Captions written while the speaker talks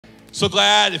So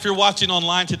glad, if you're watching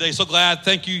online today, so glad,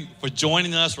 thank you for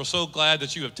joining us. We're so glad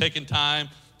that you have taken time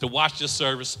to watch this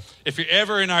service. If you're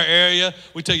ever in our area,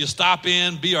 we tell you stop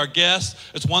in, be our guest.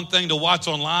 It's one thing to watch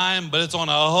online, but it's on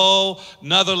a whole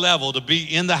nother level to be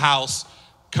in the house.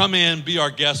 Come in, be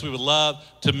our guest. We would love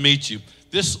to meet you.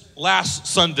 This last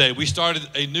Sunday, we started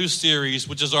a new series,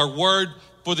 which is our word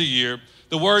for the year.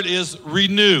 The word is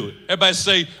renew. Everybody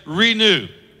say renew.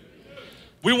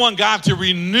 We want God to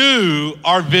renew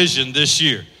our vision this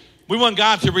year. We want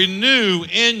God to renew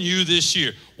in you this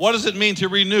year. What does it mean to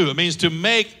renew? It means to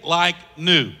make like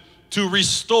new, to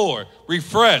restore,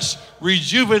 refresh,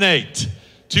 rejuvenate,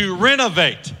 to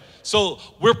renovate. So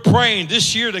we're praying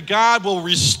this year that God will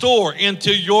restore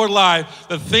into your life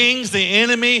the things the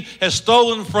enemy has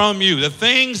stolen from you, the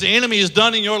things the enemy has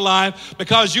done in your life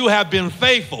because you have been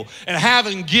faithful and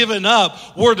haven't given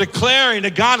up. We're declaring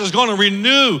that God is going to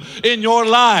renew in your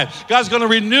life. God's going to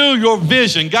renew your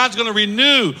vision. God's going to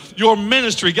renew your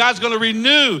ministry. God's going to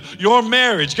renew your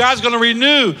marriage. God's going to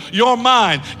renew your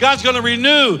mind. God's going to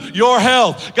renew your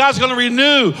health. God's going to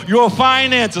renew your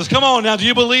finances. Come on now, do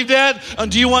you believe that?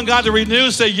 And do you want God to renew?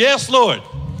 Say, yes, Lord.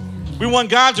 We want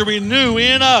God to renew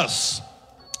in us.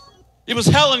 It was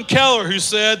Helen Keller who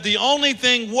said, the only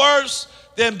thing worse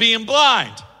than being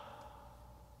blind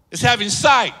is having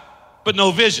sight but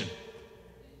no vision.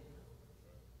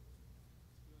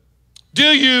 Do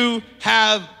you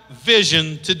have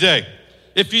vision today?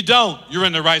 If you don't, you're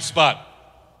in the right spot.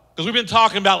 Because we've been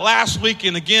talking about last week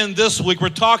and again this week, we're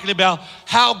talking about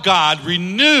how God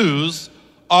renews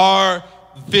our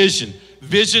vision.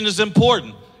 Vision is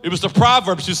important. It was the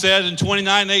Proverbs who said in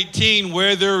 29:18,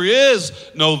 where there is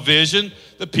no vision,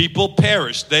 the people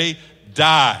perish. They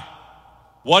die.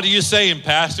 What are you saying,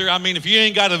 Pastor? I mean, if you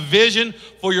ain't got a vision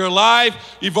for your life,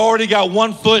 you've already got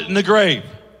one foot in the grave.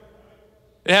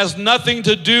 It has nothing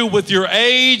to do with your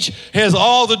age. It has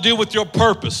all to do with your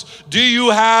purpose. Do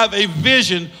you have a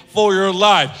vision for your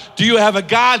life? Do you have a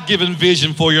God-given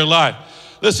vision for your life?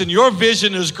 Listen, your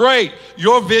vision is great.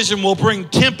 Your vision will bring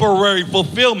temporary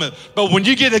fulfillment. But when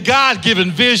you get a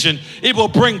God-given vision, it will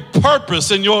bring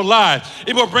purpose in your life.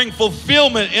 It will bring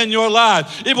fulfillment in your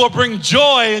life. It will bring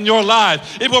joy in your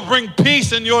life. It will bring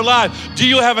peace in your life. Do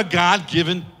you have a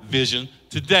God-given vision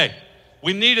today?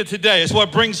 We need it today. It's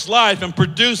what brings life and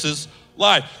produces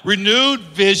life. Renewed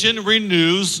vision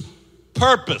renews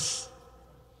purpose.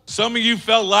 Some of you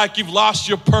felt like you've lost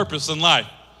your purpose in life.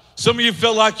 Some of you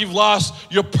feel like you've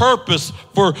lost your purpose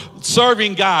for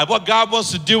serving God, what God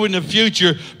wants to do in the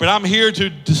future. But I'm here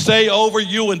to say over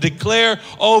you and declare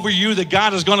over you that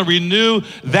God is going to renew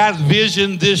that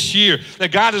vision this year,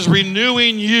 that God is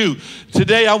renewing you.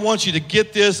 Today, I want you to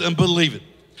get this and believe it.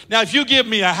 Now, if you give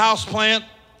me a house plant,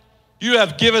 you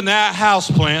have given that house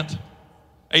plant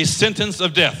a sentence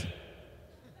of death.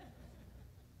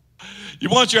 You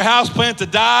want your house plant to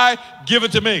die? Give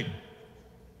it to me.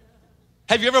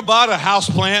 Have you ever bought a house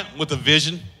plant with a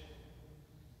vision?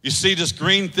 You see this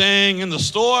green thing in the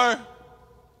store, and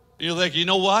you're like, you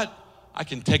know what? I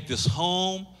can take this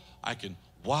home, I can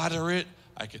water it,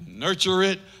 I can nurture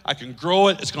it, I can grow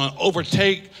it. It's going to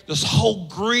overtake this whole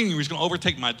greenery. It's going to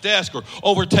overtake my desk or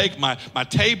overtake my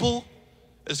table.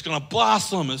 It's going to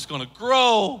blossom, it's going to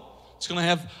grow. It's going to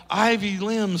have ivy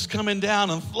limbs coming down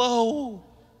and flow.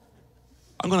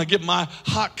 I'm going to get my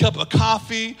hot cup of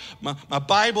coffee, my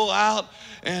Bible out,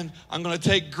 and I'm going to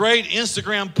take great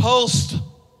Instagram posts.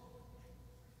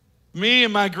 Me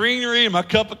and my greenery and my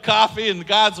cup of coffee and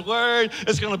God's word.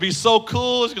 It's going to be so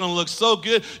cool. It's going to look so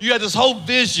good. You had this whole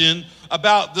vision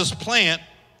about this plant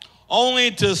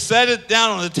only to set it down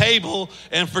on the table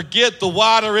and forget to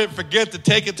water it, forget to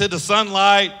take it to the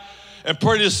sunlight, and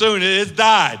pretty soon it's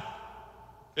died.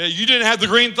 You didn't have the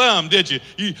green thumb, did you?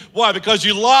 Why? Because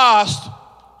you lost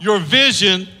your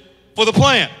vision for the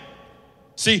plant.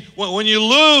 See, when you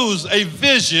lose a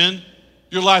vision,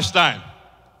 your life's dying.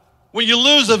 When you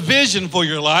lose a vision for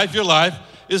your life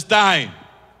is dying.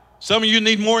 Some of you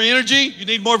need more energy, you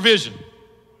need more vision.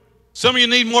 Some of you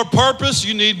need more purpose,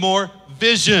 you need more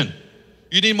vision.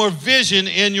 You need more vision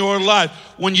in your life.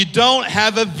 When you don't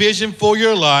have a vision for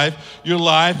your life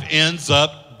ends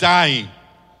up dying.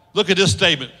 Look at this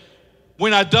statement.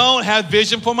 When I don't have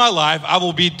vision for my life, I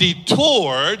will be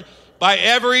detoured by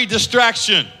every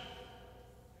distraction.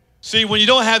 See, when you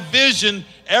don't have vision,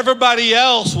 everybody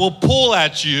else will pull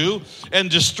at you and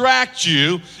distract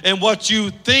you, and what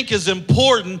you think is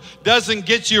important doesn't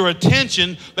get your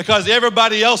attention because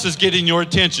everybody else is getting your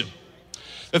attention.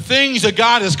 The things that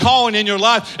God is calling in your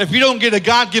life, if you don't get a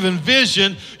God-given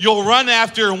vision, you'll run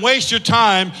after and waste your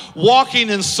time walking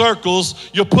in circles.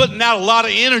 You're putting out a lot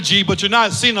of energy, but you're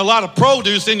not seeing a lot of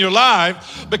produce in your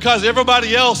life because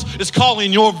everybody else is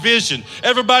calling your vision.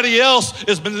 Everybody else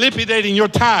is manipulating your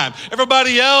time.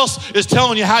 Everybody else is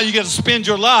telling you how you got to spend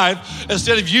your life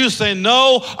instead of you saying,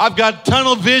 no, I've got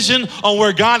tunnel vision on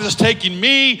where God is taking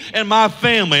me and my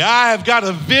family. I have got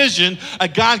a vision, a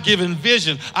God-given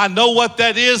vision. I know what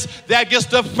that is. That gets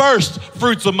the first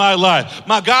fruits of my life.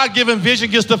 My God-given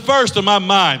vision gets the first of my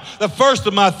mind, the first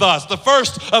of my thoughts, the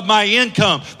first of my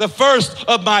income, the first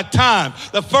of my time,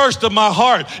 the first of my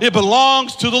heart. It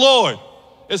belongs to the Lord.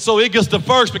 And so it gets the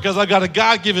first because I got a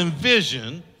God-given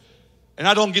vision and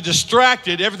I don't get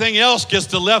distracted. Everything else gets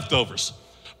the leftovers.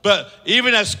 But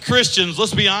even as Christians,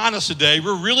 let's be honest today,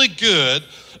 we're really good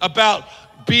about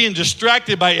being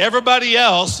distracted by everybody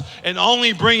else and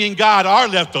only bringing God our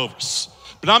leftovers.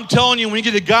 But I'm telling you, when you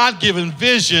get a God-given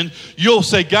vision, you'll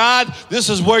say, God, this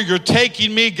is where you're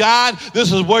taking me, God.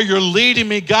 This is where you're leading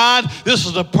me, God. This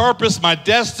is the purpose, my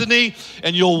destiny.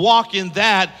 And you'll walk in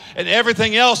that, and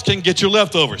everything else can get your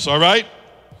leftovers, all right?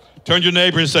 Turn to your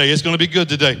neighbor and say, it's going to be good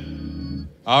today.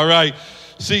 All right.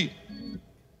 See,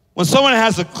 when someone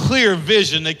has a clear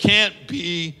vision, they can't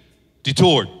be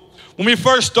detoured. When we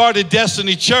first started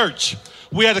Destiny Church,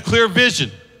 we had a clear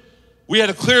vision. We had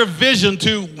a clear vision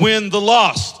to win the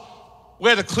lost. We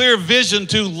had a clear vision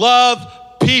to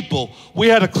love people. We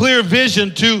had a clear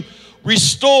vision to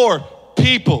restore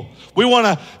people. We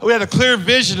had a clear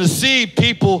vision to see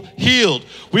people healed.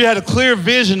 We had a clear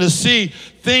vision to see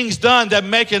things done that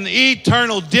make an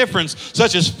eternal difference,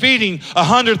 such as feeding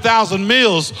 100,000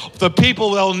 meals to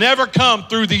people that will never come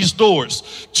through these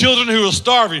doors. Children who are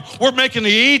starving. We're making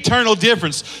the eternal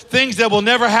difference. Things that will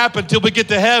never happen till we get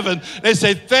to heaven. They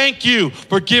say, thank you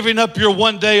for giving up your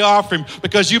one-day offering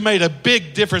because you made a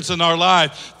big difference in our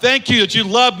life. Thank you that you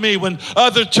loved me when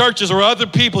other churches or other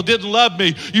people didn't love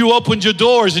me. You opened your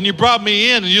doors and you brought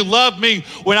me in and you loved me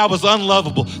when I was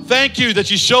unlovable. Thank you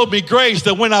that you showed me grace,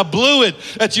 that when I blew it,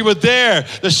 that you were there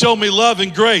to show me love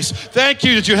and grace. Thank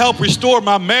you that you helped restore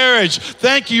my marriage.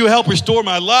 Thank you helped restore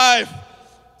my life.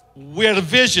 We had a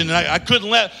vision, and I couldn't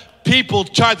let people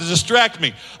try to distract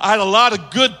me. I had a lot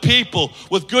of good people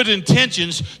with good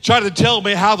intentions try to tell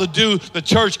me how to do the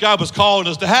church God was calling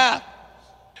us to have.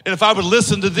 And if I would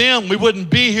listen to them, we wouldn't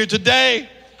be here today.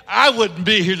 I wouldn't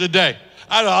be here today.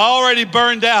 I'd already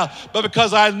burned out, but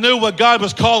because I knew what God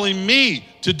was calling me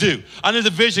to do. I knew the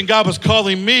vision God was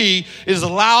calling me. It has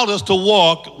allowed us to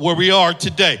walk where we are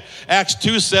today. Acts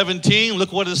 2:17,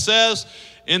 look what it says.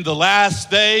 In the last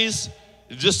days,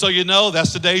 just so you know,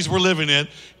 that's the days we're living in.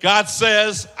 God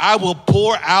says, I will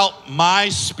pour out my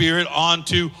spirit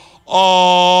onto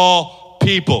all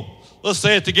people. Let's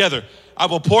say it together. I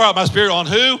will pour out my spirit on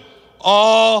who?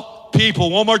 All people.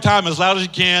 One more time, as loud as you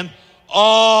can.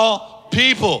 All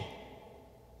people.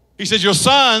 He says, your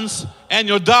sons and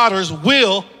your daughters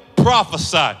will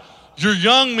prophesy. Your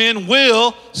young men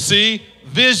will see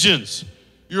visions.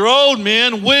 Your old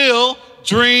men will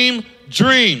dream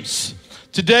dreams.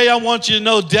 Today, I want you to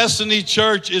know Destiny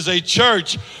Church is a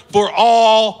church for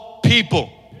all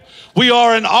people. We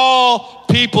are an all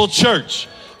people church.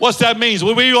 What's that mean?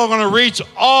 We are going to reach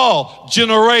all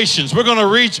generations. We're going to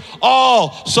reach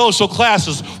all social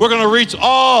classes. We're going to reach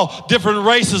all different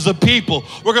races of people.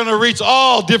 We're going to reach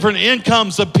all different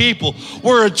incomes of people.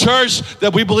 We're a church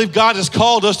that we believe God has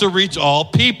called us to reach all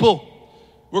people.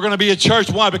 We're going to be a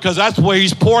church. Why? Because that's where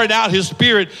he's pouring out his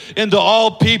spirit into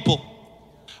all people.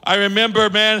 I remember,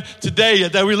 man, today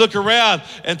that we look around,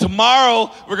 and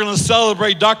tomorrow we're going to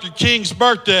celebrate Dr. King's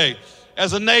birthday.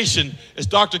 As a nation, it's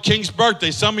Dr. King's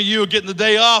birthday. Some of you are getting the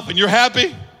day off and you're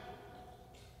happy.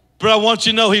 But I want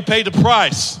you to know he paid the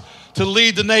price to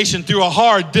lead the nation through a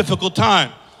hard, difficult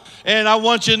time. And I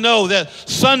want you to know that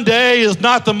Sunday is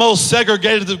not the most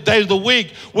segregated day of the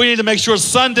week. We need to make sure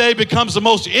Sunday becomes the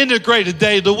most integrated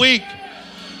day of the week.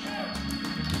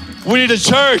 We need a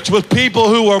church with people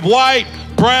who are white,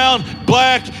 brown,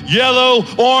 black, yellow,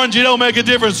 orange. You don't make a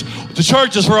difference. The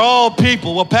church is for all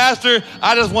people. Well, Pastor,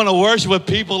 I just want to worship with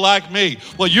people like me.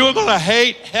 Well, you're going to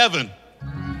hate heaven.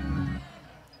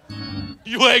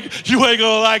 You ain't going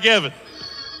to like heaven.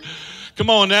 Come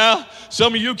on now.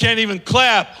 Some of you can't even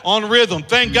clap on rhythm.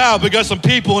 Thank God we got some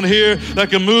people in here that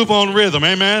can move on rhythm.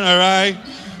 Amen? All right?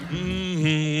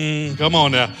 Come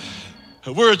on now.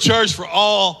 We're a church for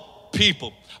all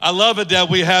people. I love it that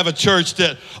we have a church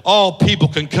that all people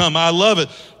can come. I love it.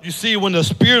 You see, when the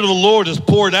Spirit of the Lord is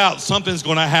poured out, something's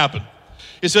going to happen.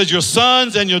 It says your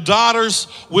sons and your daughters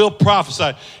will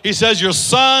prophesy. He says your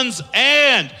sons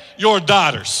and your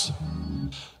daughters.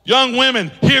 Young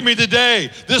women, hear me today.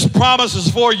 This promise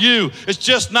is for you. It's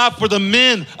just not for the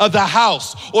men of the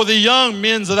house or the young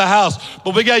men of the house,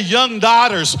 but we got young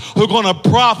daughters who are going to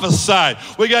prophesy.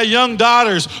 We got young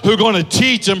daughters who are going to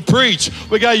teach and preach.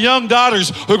 We got young daughters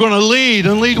who are going to lead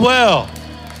and lead well.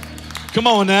 Come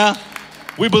on now.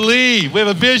 We believe, we have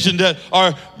a vision that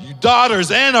our daughters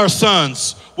and our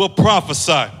sons will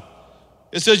prophesy.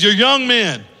 It says your young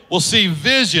men will see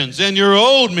visions and your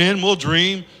old men will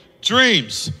dream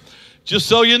dreams. Just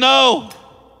so you know,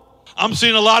 I'm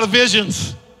seeing a lot of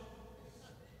visions.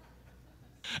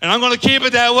 And I'm going to keep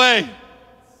it that way.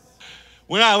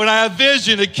 When I have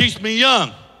vision, it keeps me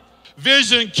young.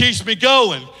 Vision keeps me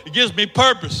going. It gives me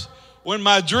purpose. When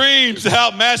my dreams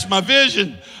outmatch my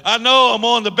vision, I know I'm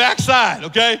on the backside,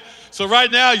 okay? So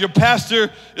right now, your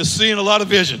pastor is seeing a lot of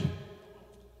vision.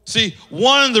 See,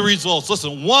 one of the results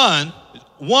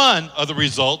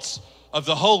of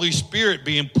the Holy Spirit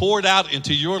being poured out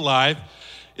into your life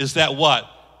is that what?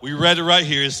 We read it right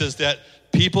here. It says that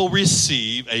people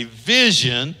receive a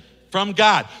vision from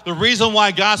God. The reason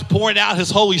why God's pouring out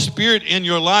his Holy Spirit in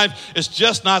your life is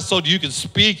just not so you can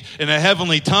speak in a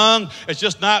heavenly tongue. It's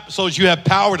just not so you have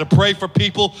power to pray for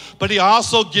people, but he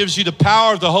also gives you the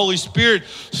power of the Holy Spirit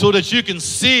so that you can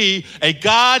see a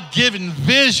God-given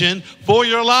vision for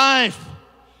your life.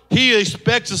 He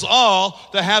expects us all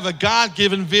to have a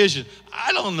God-given vision.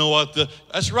 I don't know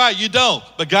that's right, you don't,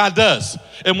 but God does.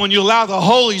 And when you allow the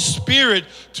Holy Spirit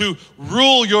to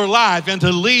rule your life and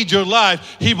to lead your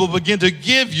life, he will begin to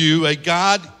give you a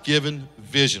God-given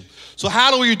vision. So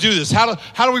how do we do this? How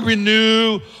do we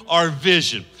renew our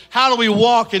vision? How do we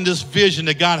walk in this vision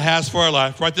that God has for our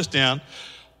life? Write this down.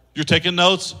 You're taking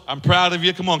notes. I'm proud of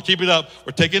you. Come on, keep it up.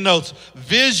 We're taking notes.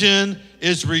 Vision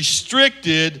is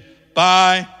restricted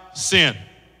by sin.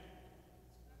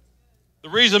 The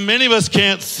reason many of us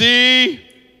can't see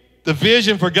the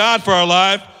vision for God for our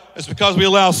life is because we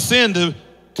allow sin to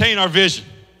taint our vision.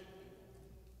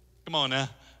 Come on now.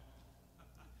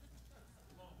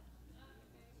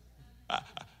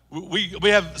 We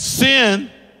have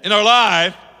sin in our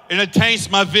life and it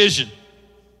taints my vision.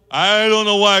 I don't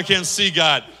know why I can't see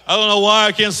God. I don't know why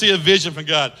I can't see a vision from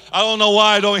God. I don't know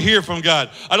why I don't hear from God.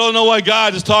 I don't know why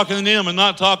God is talking to them and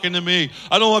not talking to me.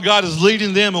 I don't know why God is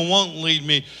leading them and won't lead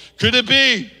me. Could it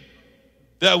be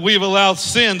that we've allowed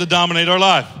sin to dominate our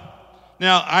life?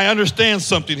 Now, I understand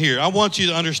something here. I want you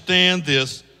to understand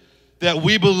this, that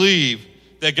we believe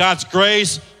that God's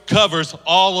grace covers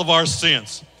all of our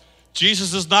sins.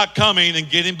 Jesus is not coming and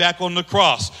getting back on the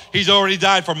cross. He's already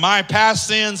died for my past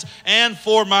sins and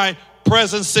for my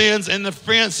present sins and the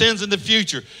sins in the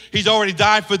future. He's already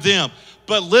died for them.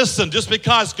 But listen, just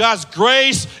because God's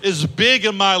grace is big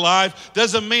in my life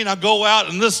doesn't mean I go out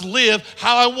and just live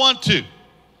how I want to.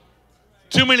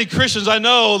 Too many Christians I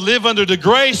know live under the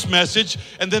grace message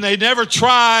and then they never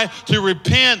try to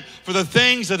repent for the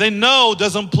things that they know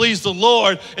doesn't please the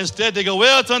Lord. Instead, they go,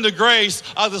 well, it's under grace.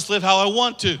 I'll just live how I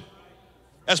want to.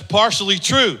 That's partially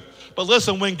true. But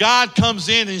listen, when God comes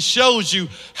in and shows you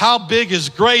how big his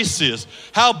grace is,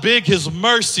 how big his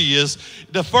mercy is,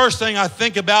 the first thing I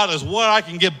think about is what I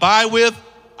can get by with.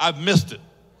 I've missed it.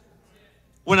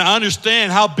 When I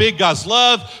understand how big God's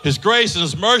love, his grace, and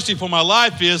his mercy for my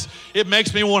life is, it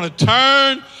makes me want to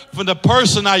turn from the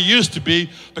person I used to be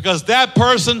because that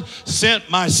person sent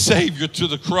my Savior to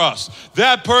the cross.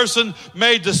 That person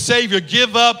made the Savior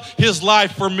give up his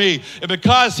life for me. And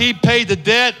because he paid the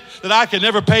debt that I can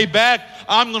never pay back,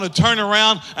 I'm going to turn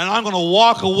around and I'm going to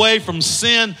walk away from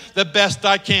sin the best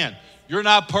I can. You're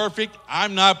not perfect.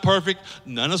 I'm not perfect.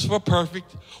 None of us are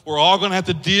perfect. We're all going to have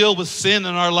to deal with sin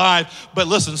in our life. But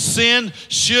listen, sin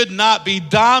should not be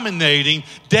dominating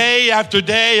day after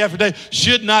day after day.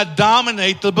 Should not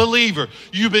dominate the believer.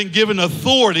 You've been given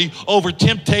authority over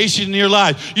temptation in your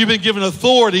life. You've been given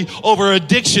authority over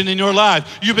addiction in your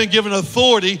life. You've been given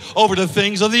authority over the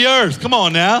things of the earth. Come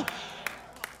on now.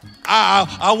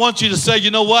 I want you to say,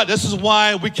 you know what? This is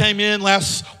why we came in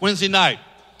last Wednesday night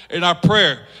in our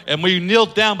prayer. And we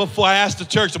knelt down before, I asked the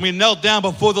church, and we knelt down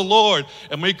before the Lord,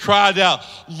 and we cried out,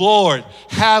 Lord,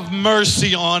 have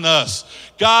mercy on us.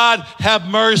 God, have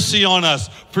mercy on us.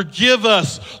 Forgive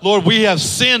us. Lord, we have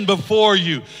sinned before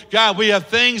you. God, we have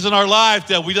things in our life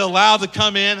that we allow to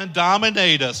come in and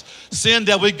dominate us. Sin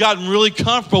that we've gotten really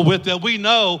comfortable with that we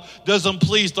know doesn't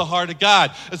please the heart of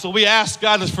God. And so we ask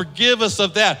God to forgive us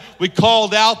of that. We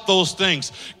called out those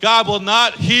things. God will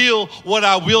not heal what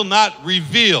I will not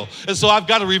reveal. And so I've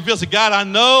got to reveal. So God, I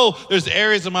know there's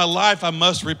areas in my life I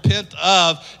must repent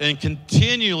of and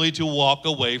continually to walk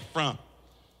away from.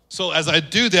 So as I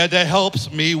do that, that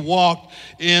helps me walk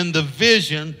in the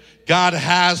vision God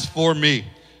has for me.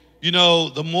 You know,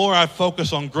 the more I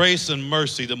focus on grace and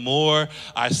mercy, the more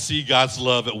I see God's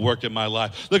love at work in my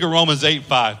life. Look at Romans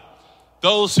 8:5.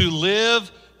 Those who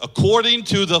live according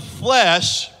to the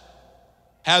flesh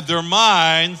have their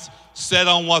minds set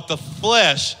on what the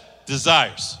flesh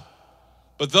desires.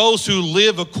 But those who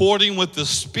live according with the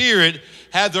Spirit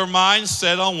have their minds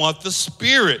set on what the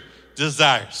Spirit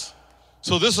desires.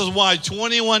 So this is why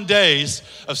 21 days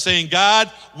of saying,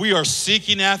 God, we are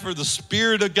seeking after the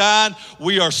Spirit of God.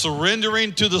 We are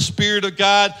surrendering to the Spirit of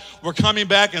God. We're coming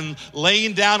back and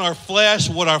laying down our flesh,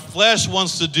 what our flesh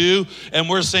wants to do. And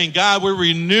we're saying, God, we're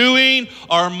renewing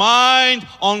our mind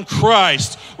on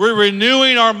Christ. We're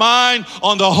renewing our mind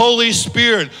on the Holy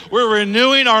Spirit. We're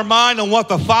renewing our mind on what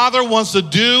the Father wants to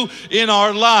do in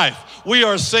our life. We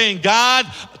are saying, God,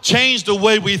 change the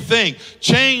way we think,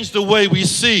 change the way we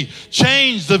see,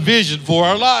 change the vision for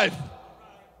our life.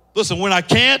 Listen, when I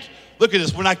can't, look at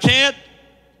this, when I can't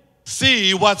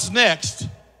see what's next,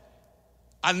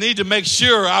 I need to make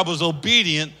sure I was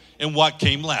obedient in what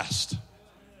came last.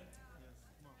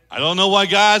 I don't know why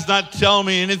God's not telling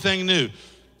me anything new.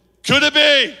 Could it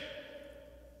be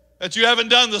that you haven't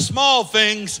done the small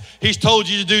things he's told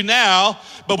you to do now,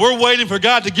 but we're waiting for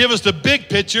God to give us the big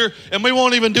picture, and we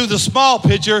won't even do the small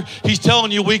picture he's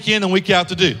telling you week in and week out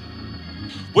to do.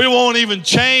 We won't even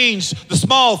change the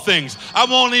small things. I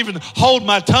won't even hold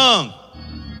my tongue.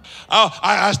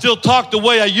 I still talk the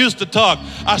way I used to talk.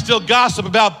 I still gossip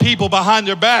about people behind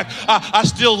their back. I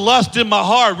still lust in my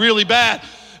heart really bad.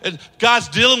 And God's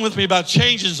dealing with me about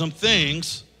changing some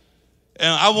things. And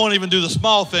I won't even do the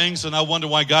small things, and I wonder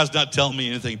why God's not telling me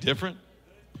anything different.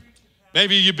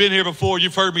 Maybe you've been here before.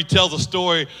 You've heard me tell the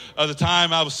story of the time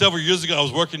several years ago, I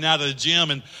was working out at a gym,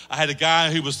 and I had a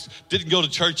guy who didn't go to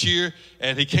church here,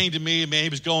 and he came to me, man, he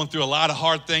was going through a lot of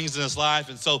hard things in his life,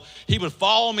 and so he would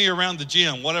follow me around the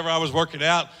gym, whatever I was working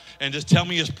out, and just tell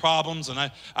me his problems,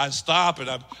 and I'd stop, and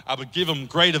I would give him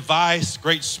great advice,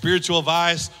 great spiritual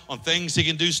advice on things he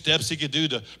can do, steps he could do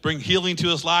to bring healing to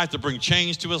his life, to bring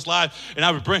change to his life,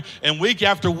 and week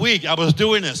after week, I was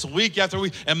doing this, week after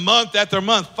week, and month after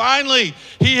month. Finally,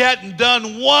 he hadn't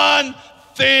done one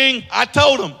thing I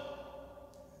told him.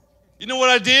 You know what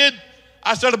I did?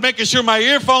 I started making sure my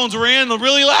earphones were in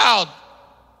really loud,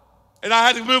 and I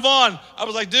had to move on. I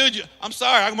was like, dude, I'm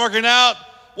sorry, I'm working out.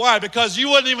 Why? Because you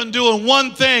wasn't even doing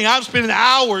one thing. I'm spending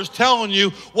hours telling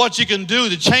you what you can do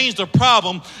to change the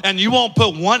problem, and you won't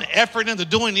put one effort into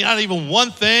doing not even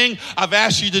one thing I've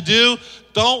asked you to do.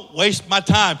 Don't waste my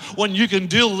time. When you can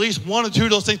do at least one or two of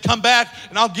those things, come back,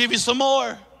 and I'll give you some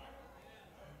more.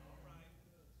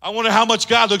 I wonder how much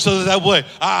God looks at it that way.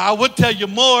 I would tell you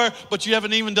more, but you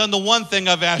haven't even done the one thing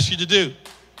I've asked you to do.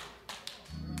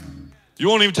 You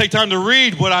won't even take time to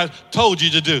read what I told you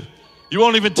to do. You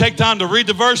won't even take time to read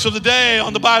the verse of the day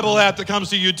on the Bible app that comes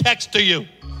to you, text to you.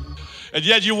 And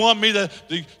yet you want me to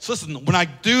listen, when I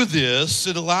do this,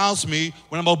 it allows me,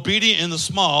 when I'm obedient in the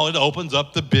small, it opens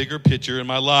up the bigger picture in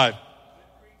my life.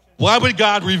 Why would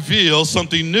God reveal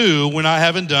something new when I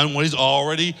haven't done what he's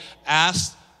already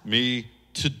asked me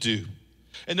to do?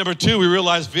 And number two, we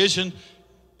realize vision,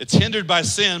 it's hindered by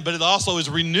sin, but it also is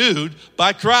renewed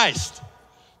by Christ.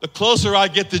 The closer I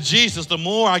get to Jesus, the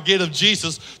more I get of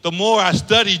Jesus, the more I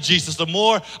study Jesus, the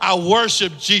more I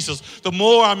worship Jesus, the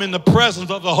more I'm in the presence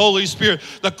of the Holy Spirit.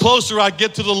 The closer I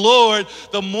get to the Lord,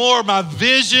 the more my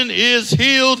vision is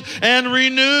healed and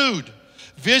renewed.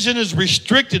 Vision is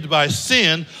restricted by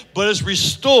sin, but is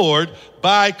restored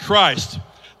by Christ.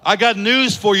 I got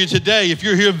news for you today. If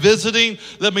you're here visiting,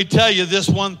 let me tell you this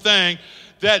one thing,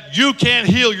 that you can't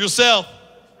heal yourself.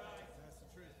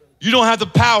 You don't have the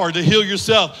power to heal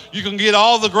yourself. You can get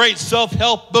all the great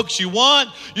self-help books you want.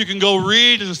 You can go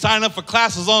read and sign up for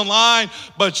classes online,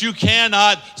 but you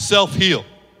cannot self-heal.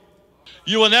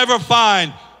 You will never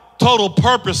find total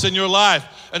purpose in your life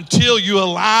until you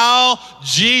allow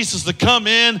Jesus to come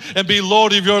in and be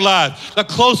Lord of your life. The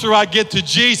closer I get to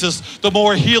Jesus, the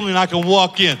more healing I can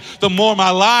walk in. The more my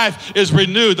life is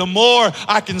renewed. The more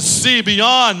I can see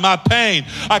beyond my pain.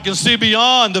 I can see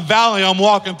beyond the valley I'm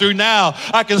walking through now.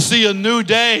 I can see a new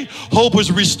day. Hope is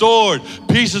restored.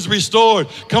 Peace is restored.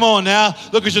 Come on now.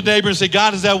 Look at your neighbor and say,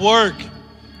 God is at work.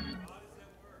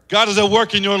 God is at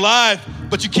work in your life,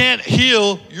 but you can't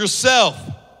heal yourself.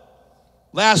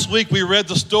 Last week, we read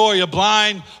the story of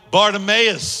blind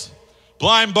Bartimaeus.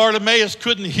 Blind Bartimaeus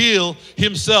couldn't heal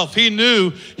himself. He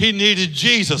knew he needed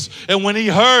Jesus. And when he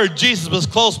heard Jesus was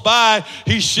close by,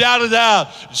 he shouted out,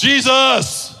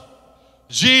 Jesus,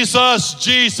 Jesus,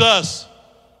 Jesus.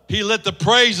 He let the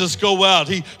praises go out.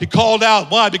 He called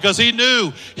out. Why? Because he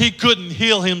knew he couldn't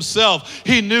heal himself.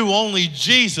 He knew only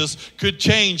Jesus could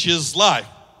change his life.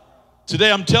 Today,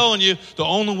 I'm telling you, the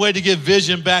only way to get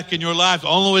vision back in your life, the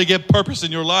only way to get purpose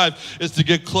in your life is to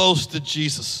get close to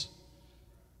Jesus.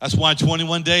 That's why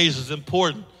 21 days is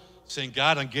important. Saying,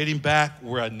 God, I'm getting back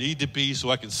where I need to be so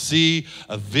I can see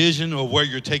a vision of where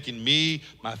you're taking me,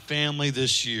 my family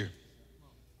this year.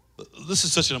 This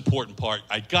is such an important part.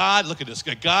 God, look at this.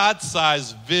 A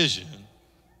God-sized vision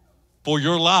for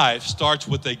your life starts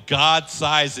with a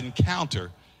God-sized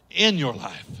encounter in your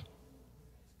life.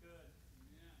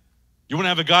 You want to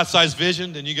have a God-sized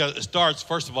vision? Then it starts,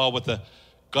 first of all, with a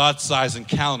God-sized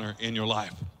encounter in your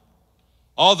life.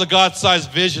 All the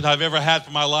God-sized vision I've ever had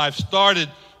for my life started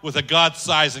with a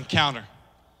God-sized encounter.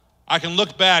 I can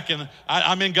look back, and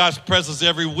I'm in God's presence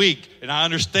every week, and I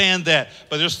understand that.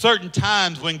 But there's certain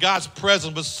times when God's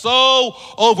presence was so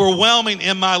overwhelming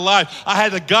in my life, I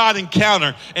had a God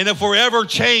encounter, and it forever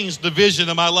changed the vision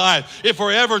of my life. It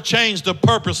forever changed the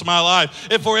purpose of my life.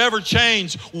 It forever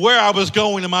changed where I was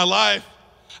going in my life.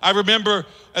 I remember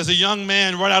as a young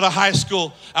man right out of high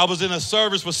school, I was in a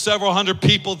service with several hundred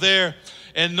people there,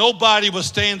 and nobody was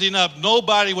standing up.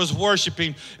 Nobody was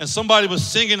worshiping, and somebody was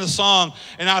singing a song,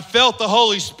 and I felt the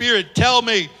Holy Spirit tell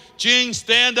me, Gene,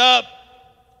 stand up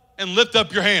and lift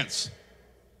up your hands.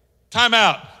 Time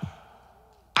out.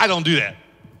 I don't do that.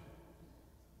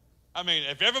 I mean,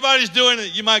 if everybody's doing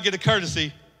it, you might get a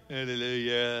courtesy.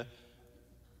 Hallelujah.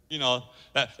 You know,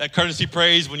 that courtesy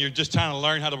praise when you're just trying to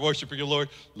learn how to worship your Lord.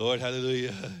 Lord,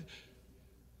 hallelujah.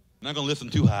 I'm not going to lift them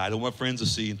too high. I don't want friends to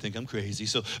see and think I'm crazy.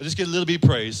 So I just get a little bit of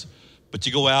praise. But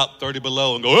you go out 30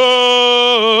 below and go,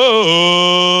 oh.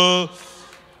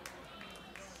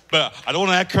 But I don't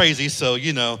want to act crazy, so,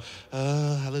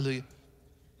 hallelujah.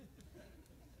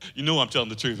 You know I'm telling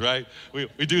the truth, right? We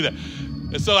do that.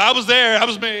 And so I was there. That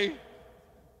was me.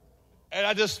 And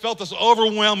I just felt this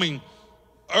overwhelming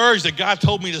urge that God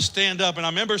told me to stand up. And I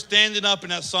remember standing up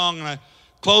in that song, and I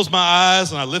closed my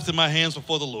eyes, and I lifted my hands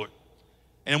before the Lord.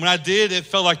 And when I did, it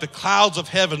felt like the clouds of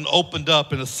heaven opened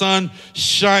up and the sun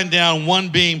shined down one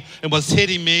beam and was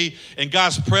hitting me. And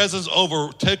God's presence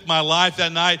overtook my life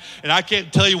that night. And I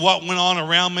can't tell you what went on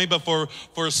around me, but for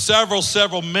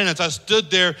several minutes, I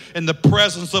stood there in the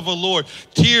presence of the Lord,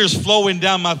 tears flowing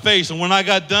down my face. And when I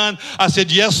got done, I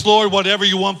said, yes, Lord, whatever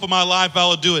you want for my life, I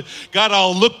will do it. God,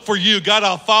 I'll look for you. God,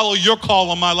 I'll follow your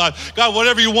call on my life. God,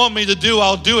 whatever you want me to do,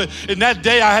 I'll do it. And that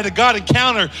day I had a God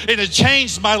encounter, and it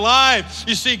changed my life.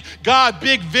 You see, God,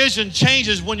 big vision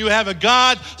changes when you have a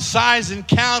God-sized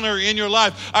encounter in your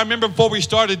life. I remember before we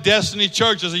started Destiny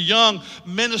Church as a young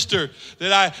minister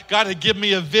that God had given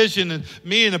me a vision, and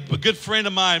me and a good friend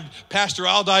of mine, Pastor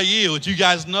Aldair, which you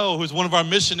guys know, who's one of our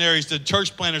missionaries, the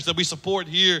church planters that we support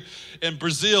here in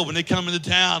Brazil when they come into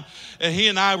town. And he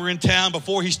and I were in town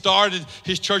before he started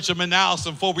his church in Manaus.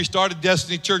 And before we started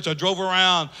Destiny Church, I drove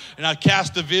around and I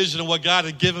cast a vision of what God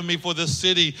had given me for this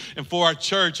city and for our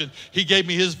church. And he gave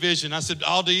me his vision. I said,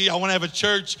 Aldi, I want to have a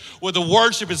church where the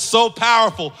worship is so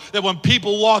powerful that when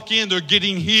people walk in, they're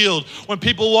getting healed. When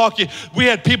people walk in, we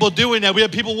had people doing that. We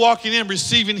had people walking in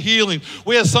receiving healing.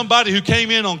 We had somebody who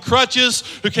came in on crutches,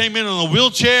 who came in on a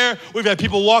wheelchair. We've had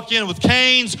people walk in with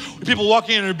canes. People walk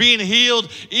in and are being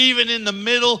healed. Even in the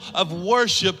middle of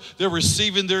worship, they're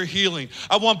receiving their healing.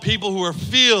 I want people who are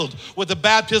filled with the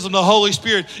baptism of the Holy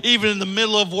Spirit, even in the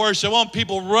middle of worship. I want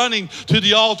people running to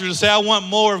the altar to say, I want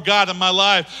more of God in my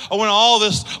life. I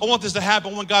want this to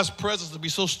happen. I want God's presence to be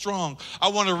so strong. I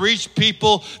want to reach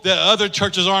people that other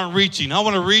churches aren't reaching. I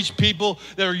want to reach people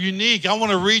that are unique. I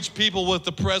want to reach people with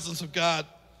the presence of God.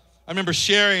 I remember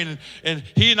sharing, and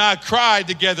he and I cried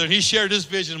together, and he shared his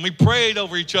vision, and we prayed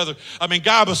over each other. I mean,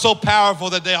 God was so powerful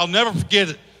that day. I'll never forget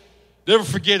it. Never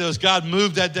forget it as God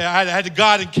moved that day. I had a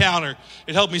God encounter.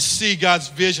 It helped me see God's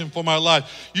vision for my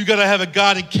life. You got to have a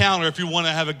God encounter if you want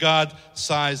to have a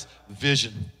God-sized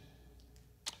vision.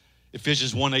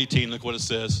 Ephesians 1:18, look what it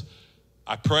says.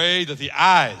 I pray that the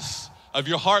eyes of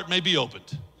your heart may be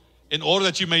opened, in order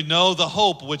that you may know the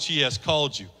hope which he has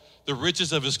called you, the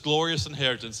riches of his glorious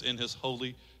inheritance in his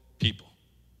holy people.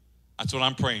 That's what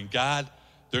I'm praying. God,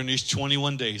 during these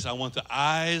 21 days, I want the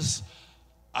eyes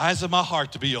of my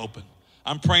heart to be open.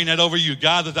 I'm praying that over you.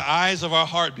 God, that the eyes of our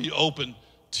heart be open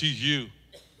to you,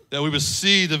 that we would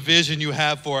see the vision you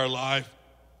have for our life.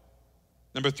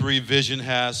 Number 3, vision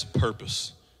has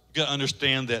purpose. You got to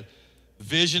understand that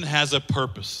vision has a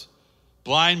purpose.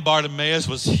 Blind Bartimaeus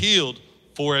was healed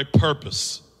for a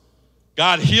purpose.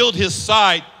 God healed his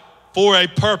sight for a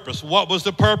purpose. What was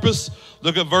the purpose?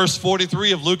 Look at verse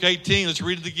 43 of Luke 18. Let's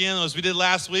read it again as we did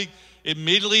last week.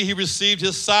 Immediately he received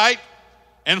his sight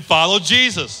and followed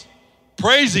Jesus,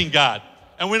 praising God.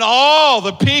 And when all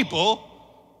the people,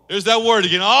 There's that word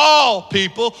again. All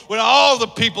people, when all the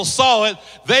people saw it,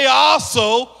 they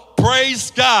also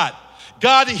praised God.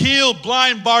 God healed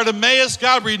blind Bartimaeus.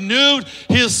 God renewed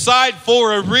his sight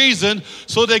for a reason,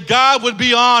 so that God would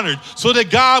be honored, so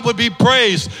that God would be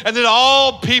praised, and that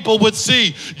all people would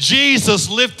see Jesus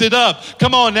lifted up.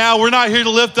 Come on now, we're not here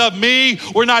to lift up me.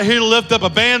 We're not here to lift up a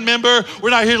band member. We're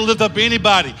not here to lift up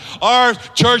anybody. Our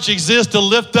church exists to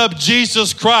lift up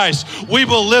Jesus Christ. We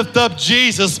will lift up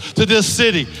Jesus to this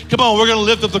city. Come on, we're going to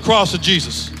lift up the cross of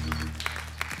Jesus.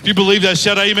 If you believe that,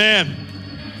 shout amen.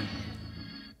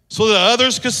 So that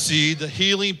others could see the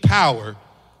healing power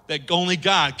that only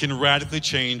God can radically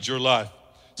change your life.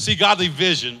 See, godly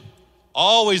vision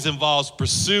always involves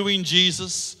pursuing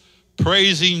Jesus,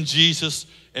 praising Jesus,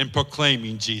 and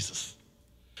proclaiming Jesus.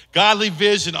 Godly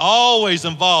vision always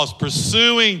involves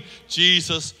pursuing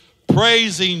Jesus,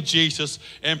 praising Jesus,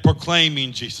 and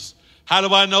proclaiming Jesus. How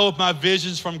do I know if my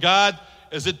vision's from God?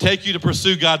 Does it take you to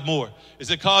pursue God more?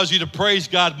 Does it cause you to praise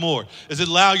God more? Does it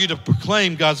allow you to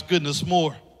proclaim God's goodness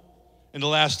more? And the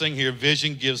last thing here,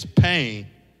 vision gives pain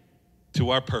to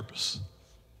our purpose.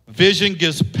 Vision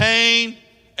gives pain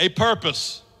a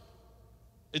purpose.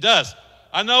 It does.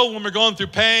 I know when we're going through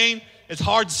pain, it's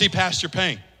hard to see past your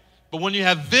pain. But when you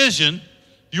have vision,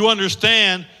 you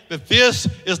understand that this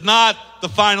is not the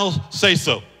final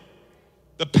say-so.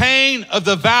 The pain of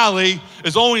the valley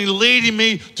is only leading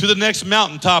me to the next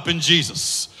mountaintop in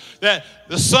Jesus. That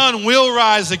the sun will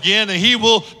rise again, and he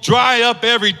will dry up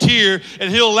every tear,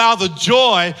 and he'll allow the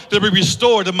joy to be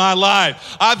restored in my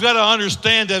life. I've got to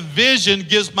understand that vision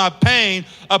gives my pain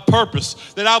a purpose,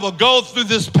 that I will go through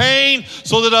this pain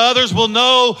so that others will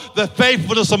know the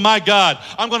faithfulness of my God.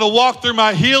 I'm going to walk through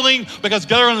my healing because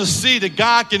they're going to see that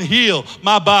God can heal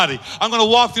my body. I'm going to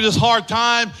walk through this hard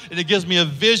time, and it gives me a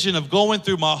vision of going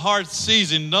through my hard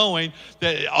season knowing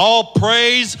that all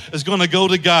praise is going to go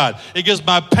to God. It gives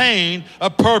my pain a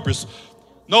purpose.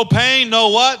 No pain, no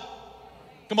what?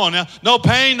 Come on now. No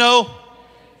pain, no.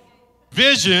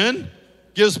 Vision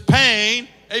gives pain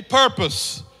a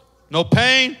purpose. No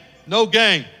pain, no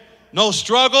gain. No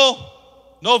struggle,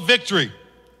 no victory.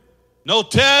 No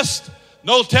test,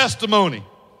 no testimony.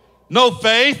 No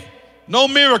faith, no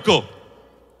miracle.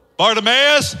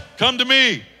 Bartimaeus, come to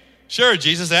me. Sure,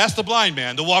 Jesus asked the blind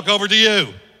man to walk over to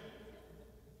you.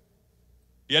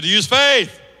 You had to use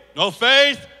faith. No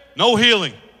faith, no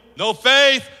healing. No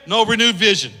faith, no renewed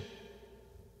vision.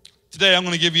 Today, I'm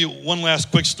going to give you one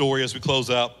last quick story as we close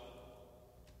out.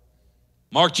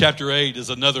 Mark chapter 8 is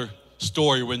another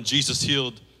story when Jesus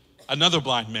healed another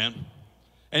blind man.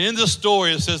 And in this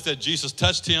story, it says that Jesus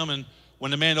touched him, and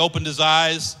when the man opened his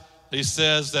eyes, he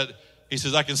says,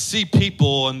 I can see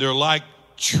people, and they're like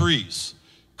trees.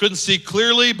 Couldn't see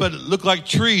clearly, but it looked like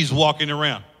trees walking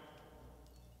around.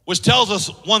 Which tells us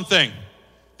one thing.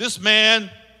 This man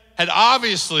had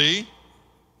obviously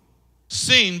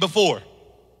seen before.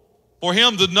 For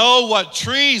him to know what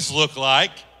trees look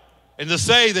like and to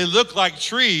say they look like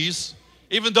trees,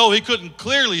 even though he couldn't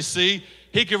clearly see,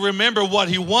 he could remember what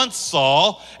he once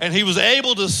saw, and he was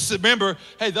able to remember,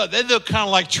 hey, they look kind of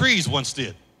like trees once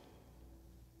did.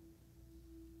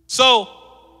 So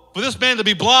for this man to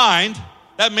be blind,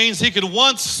 that means he could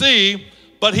once see,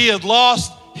 but he had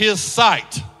lost his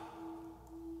sight.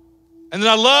 And then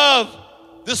I love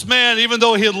this man, even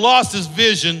though he had lost his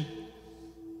vision.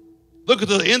 Look at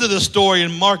the end of the story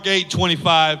in Mark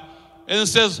 8:25. And it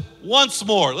says, once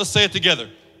more. Let's say it together.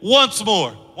 Once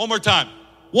more. One more time.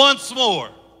 Once more.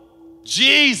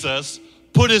 Jesus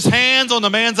put his hands on the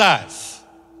man's eyes.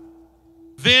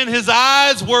 Then his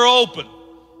eyes were open.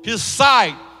 His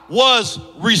sight was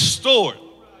restored.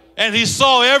 And he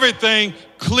saw everything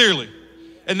clearly.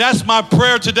 And that's my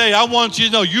prayer today. I want you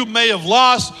to know you may have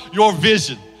lost your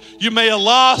vision. You may have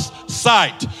lost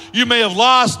sight. You may have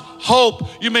lost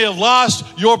hope. You may have lost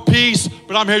your peace.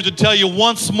 But I'm here to tell you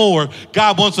once more,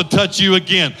 God wants to touch you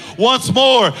again. Once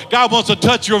more, God wants to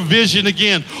touch your vision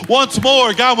again. Once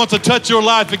more, God wants to touch your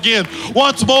life again.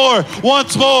 Once more,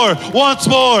 once more, once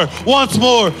more, once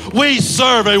more. We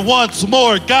serve a once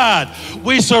more God.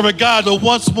 We serve a God that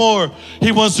once more,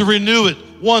 he wants to renew it.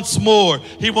 Once more,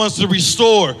 he wants to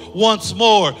restore. Once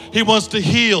more, he wants to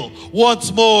heal.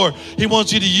 Once more, he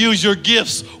wants you to use your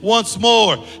gifts. Once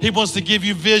more, he wants to give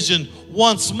you vision.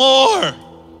 Once more,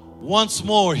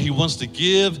 he wants to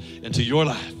give into your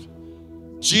life.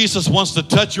 Jesus wants to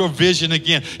touch your vision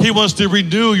again. He wants to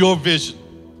renew your vision.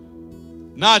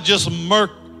 Not just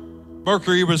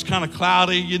Mercury was kind of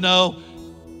cloudy, you know.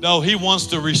 No, he wants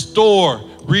to restore,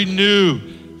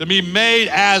 renew, to be made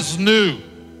as new.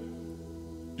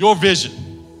 Your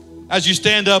vision. As you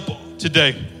stand up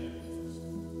today,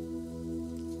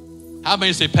 How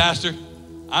many say, Pastor,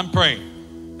 I'm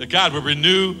praying that God will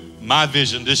renew my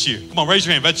vision this year? Come on, raise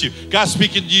your hand. That's you. God's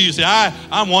speaking to you. You say, I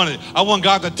want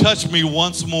God to touch me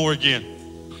once more again.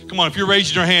 Come on, if you're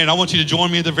raising your hand, I want you to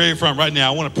join me at the very front right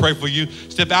now. I want to pray for you.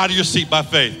 Step out of your seat by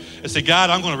faith and say, God,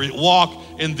 I'm going to walk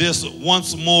in this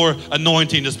once more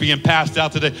anointing that's being passed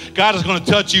out today. God is going to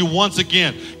touch you once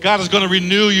again. God is going to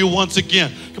renew you once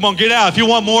again. Come on, get out. If you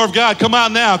want more of God, come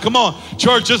out now. Come on.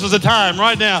 Church, this is the time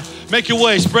right now. Make your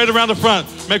way. Spread around the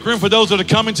front. Make room for those that are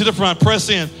coming to the front. Press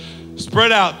in.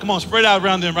 Spread out. Come on, spread out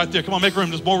around them right there. Come on, make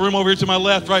room. There's more room over here to my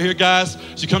left right here, guys,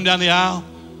 as you come down the aisle.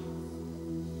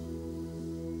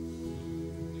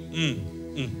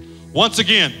 Once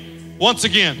again,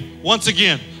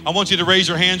 I want you to raise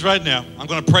your hands right now. I'm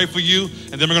going to pray for you,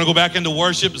 and then we're going to go back into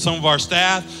worship. Some of our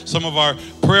staff, some of our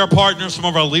prayer partners, some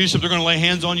of our leadership, they're going to lay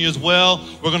hands on you as well.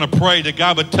 We're going to pray that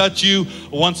God would touch you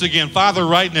once again. Father,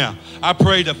 right now, I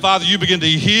pray that, Father, you begin to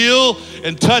heal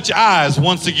and touch eyes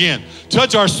once again.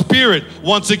 Touch our spirit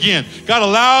once again. God,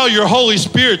 allow your Holy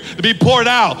Spirit to be poured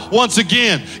out once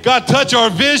again. God, touch our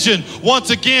vision once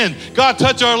again. God,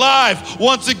 touch our life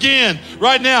once again.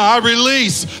 Right now, I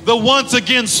release the once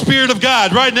again Spirit of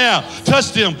God right now.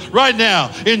 Touch them right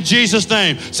now in Jesus'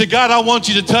 name. Say, God, I want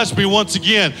you to touch me once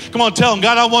again. Come on, tell them,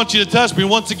 God, I want you to touch me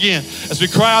once again as we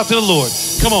cry out to the Lord.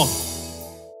 Come on.